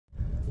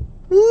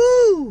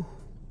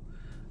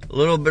A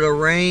little bit of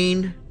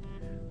rain,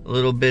 a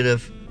little bit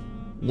of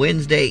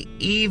Wednesday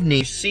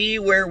evening. See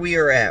where we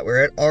are at.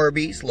 We're at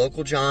Arby's,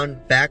 Local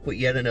John, back with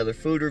yet another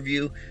food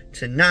review.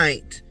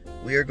 Tonight,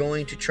 we are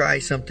going to try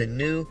something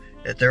new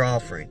that they're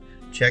offering.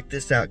 Check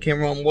this out.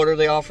 Cameron, what are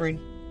they offering?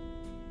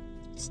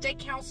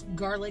 Steakhouse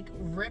Garlic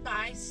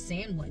Ribeye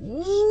Sandwich.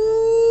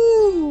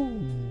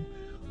 Ooh.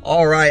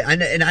 All right,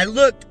 I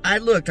looked.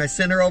 I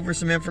sent her over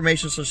some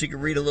information so she could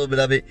read a little bit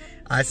of it.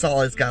 I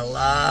saw it's got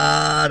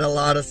a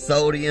lot of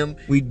sodium.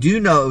 We do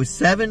know it was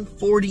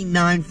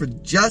 $7.49 for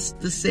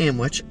just the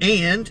sandwich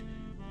and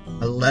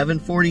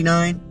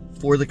 $11.49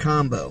 for the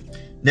combo.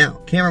 Now,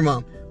 Camera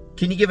Mom,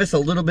 can you give us a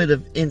little bit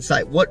of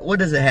insight? What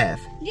does it have?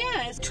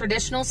 Yeah, it's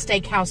traditional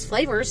steakhouse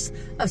flavors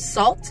of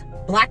salt,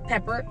 black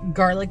pepper,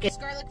 garlic. This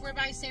garlic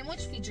ribeye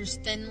sandwich features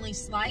thinly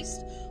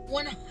sliced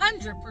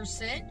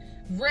 100%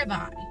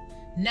 ribeye,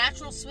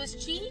 natural Swiss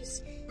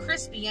cheese,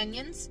 crispy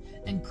onions,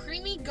 and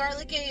creamy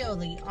garlic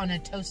aioli on a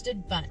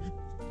toasted bun.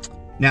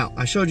 Now,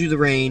 I showed you the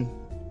rain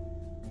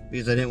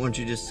because I didn't want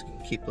you to just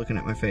keep looking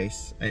at my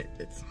face.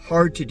 It's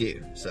hard to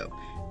do, so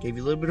gave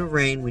you a little bit of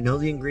rain. We know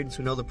the ingredients,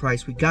 we know the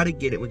price. We got to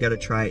get it, we got to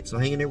try it. So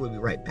hang in there, we'll be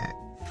right back.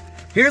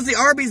 Here's the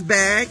Arby's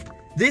bag.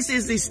 This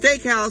is the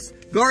Steakhouse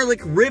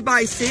Garlic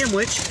Ribeye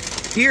Sandwich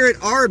here at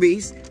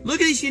Arby's. Look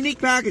at this unique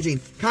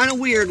packaging. Kind of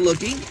weird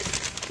looking.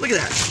 Look at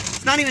that.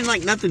 It's not even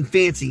like nothing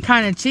fancy.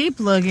 Kind of cheap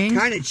looking.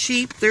 Kind of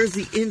cheap. There's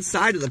the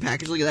inside of the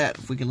package. Look at that.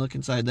 If we can look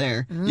inside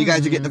there. You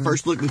guys are getting the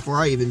first look before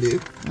I even do.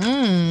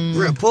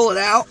 We're going to pull it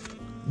out.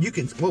 You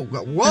can,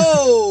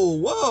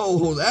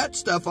 whoa, that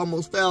stuff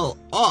almost fell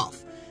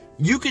off.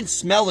 You can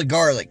smell the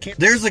garlic.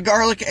 There's the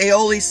garlic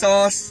aioli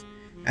sauce.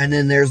 And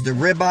then there's the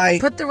ribeye.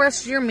 Put the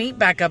rest of your meat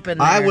back up in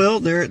there. I will.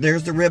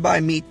 There's the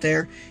ribeye meat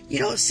there. You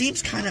know, it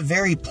seems kind of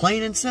very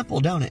plain and simple,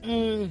 don't it?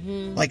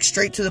 Like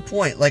straight to the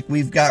point. Like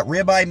we've got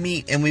ribeye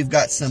meat and we've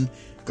got some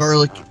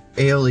garlic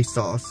aioli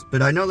sauce.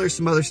 But I know there's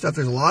some other stuff.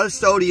 There's a lot of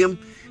sodium.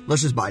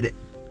 Let's just bite it.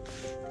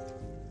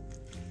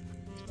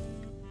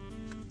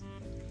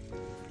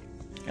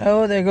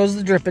 Oh, there goes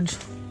the drippage.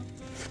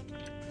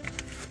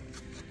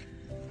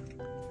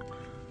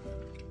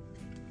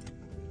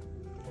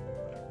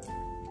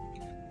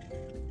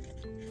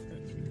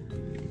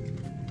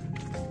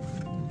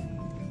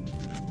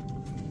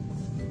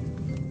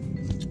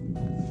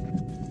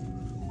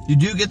 You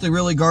do get the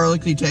really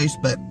garlicky taste,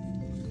 but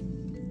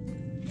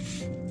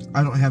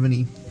I don't have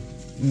any.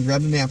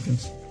 Grab the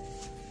napkins.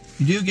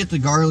 You do get the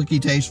garlicky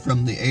taste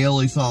from the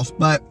aioli sauce,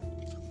 but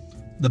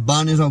the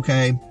bun is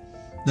okay.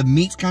 The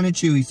meat's kind of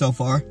chewy so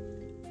far.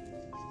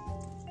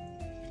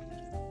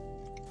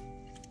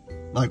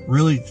 Like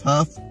really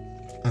tough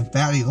and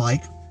fatty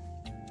like.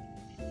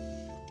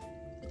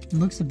 It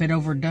looks a bit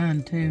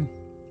overdone too.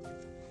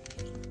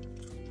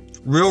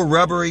 Real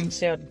rubbery.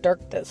 See how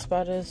dark that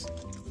spot is?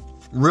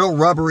 Real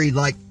rubbery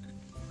like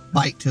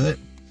bite to it.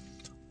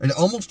 It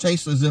almost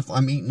tastes as if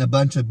I'm eating a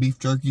bunch of beef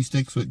jerky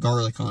sticks with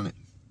garlic on it.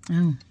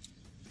 Oh.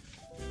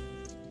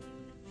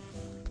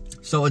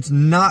 So it's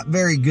not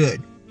very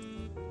good.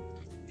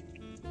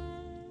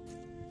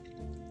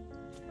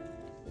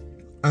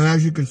 And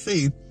as you can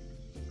see,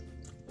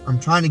 I'm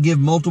trying to give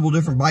multiple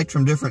different bites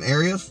from different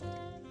areas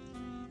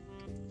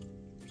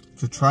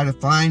to try to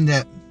find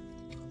that,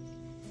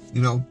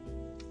 you know,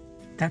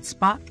 that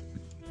spot.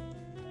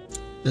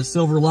 The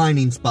silver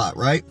lining spot,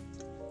 right?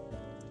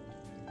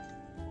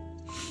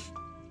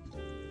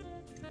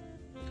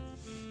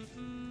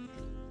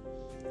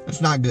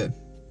 It's not good.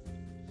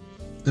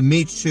 The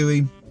meat's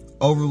chewy,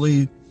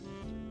 overly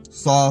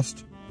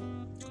sauced,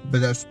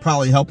 but that's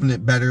probably helping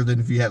it better than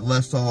if you had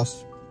less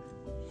sauce.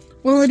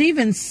 Well, it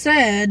even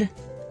said,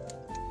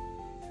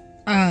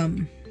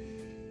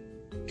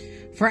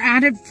 for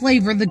added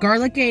flavor, the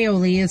garlic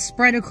aioli is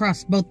spread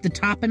across both the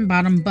top and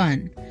bottom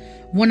bun.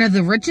 One of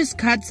the richest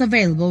cuts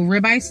available,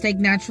 ribeye steak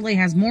naturally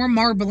has more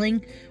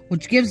marbling,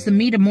 which gives the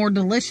meat a more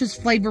delicious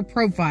flavor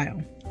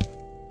profile.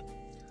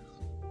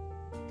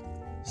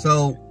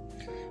 So,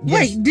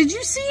 yes. Wait, did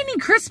you see any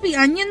crispy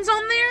onions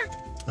on there?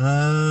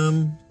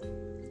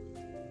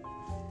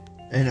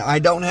 And I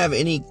don't have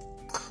any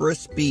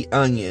crispy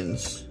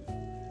onions.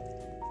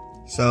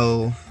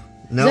 So,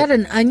 no. Is that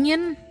an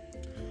onion?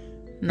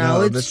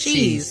 No, it's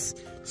cheese.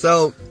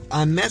 So,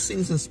 I'm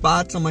missing some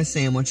spots on my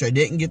sandwich. I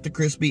didn't get the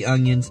crispy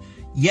onions.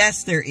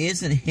 Yes, there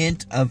is a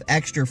hint of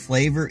extra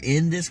flavor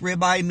in this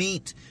ribeye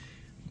meat,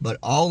 but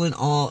all in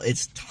all,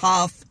 it's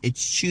tough,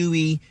 it's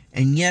chewy,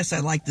 and yes, I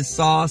like the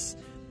sauce.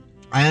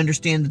 I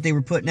understand that they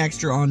were putting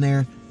extra on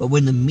there, but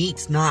when the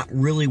meat's not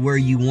really where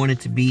you want it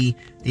to be,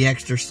 the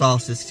extra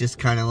sauce is just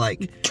kind of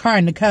like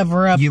trying to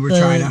cover up. You were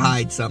trying to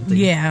hide something.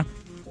 Yeah.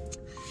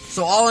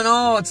 So all in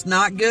all, it's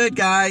not good,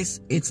 guys.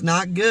 It's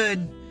not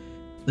good.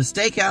 The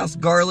Steakhouse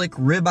Garlic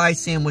Ribeye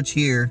Sandwich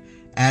here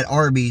at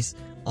Arby's.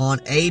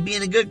 On A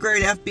being a good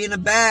grade, F being a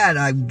bad.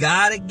 I've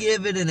got to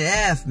give it an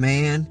F,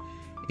 man.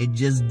 It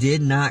just did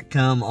not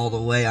come all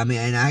the way. I mean,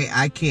 and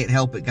I can't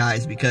help it,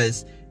 guys,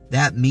 because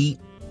that meat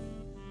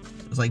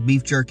is like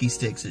beef jerky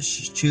sticks. It's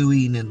just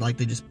chewy, and then like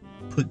they just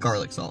put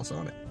garlic sauce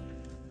on it.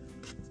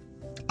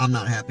 I'm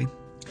not happy.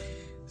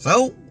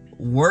 So,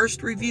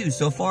 worst review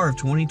so far of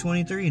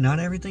 2023. Not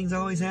everything's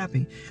always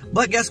happy.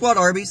 But guess what,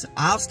 Arby's?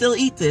 I'll still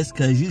eat this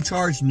because you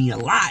charged me a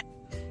lot.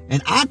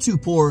 And I'm too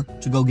poor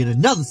to go get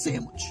another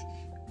sandwich.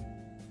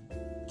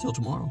 Till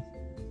tomorrow.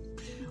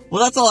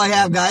 Well, that's all I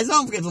have, guys.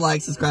 Don't forget to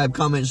like, subscribe,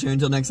 comment, share.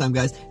 Until next time,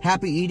 guys.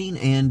 Happy eating,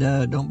 and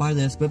don't buy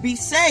this, but be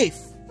safe.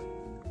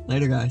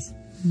 Later, guys.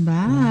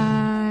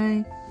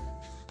 Bye.